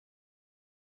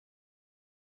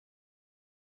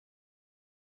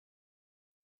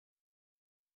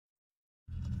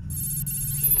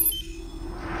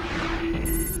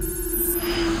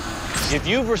If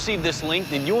you've received this link,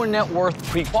 then your net worth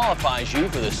pre-qualifies you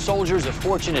for the Soldiers of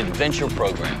Fortune Adventure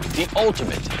Program, the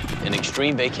ultimate in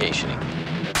extreme vacationing.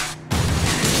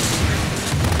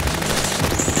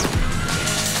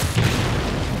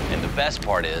 And the best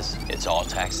part is, it's all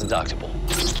tax deductible.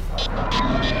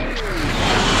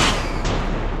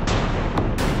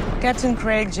 Captain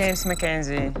Craig James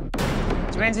Mackenzie,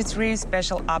 23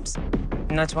 special ops,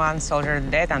 not one soldier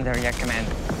dead under your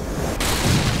command.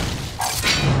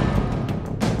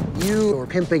 You are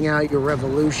pimping out your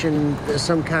revolution as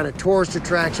some kind of tourist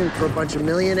attraction for a bunch of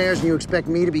millionaires, and you expect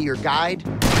me to be your guide?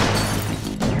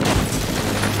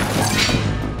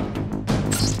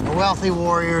 The wealthy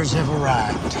warriors have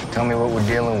arrived. Tell me what we're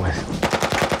dealing with.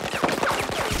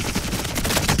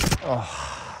 Oh.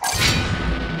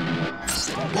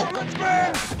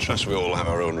 Trust we all have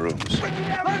our own rooms.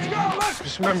 Let's go!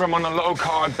 Just remember, I'm on a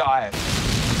low-carb diet.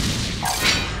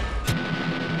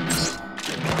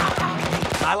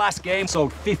 My last game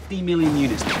sold 50 million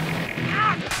units.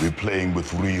 We're playing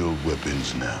with real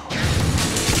weapons now.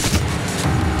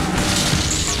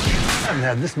 I haven't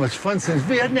had this much fun since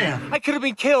Vietnam. I could have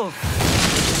been killed.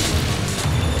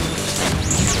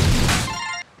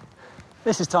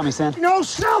 This is Tommy Sen. No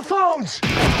cell phones!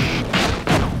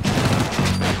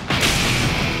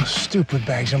 Stupid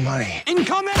bags of money.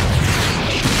 Incoming!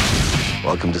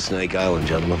 Welcome to Snake Island,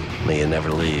 gentlemen. May you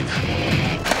never leave.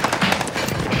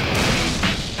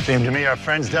 Seemed to me our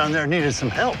friends down there needed some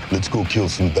help. Let's go kill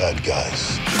some bad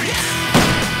guys.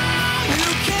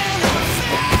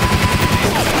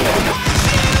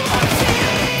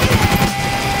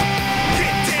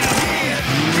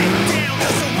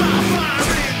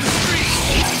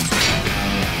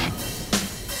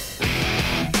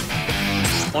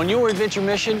 On your adventure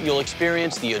mission, you'll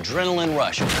experience the adrenaline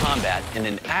rush of combat in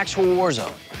an actual war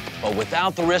zone, but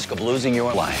without the risk of losing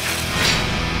your life.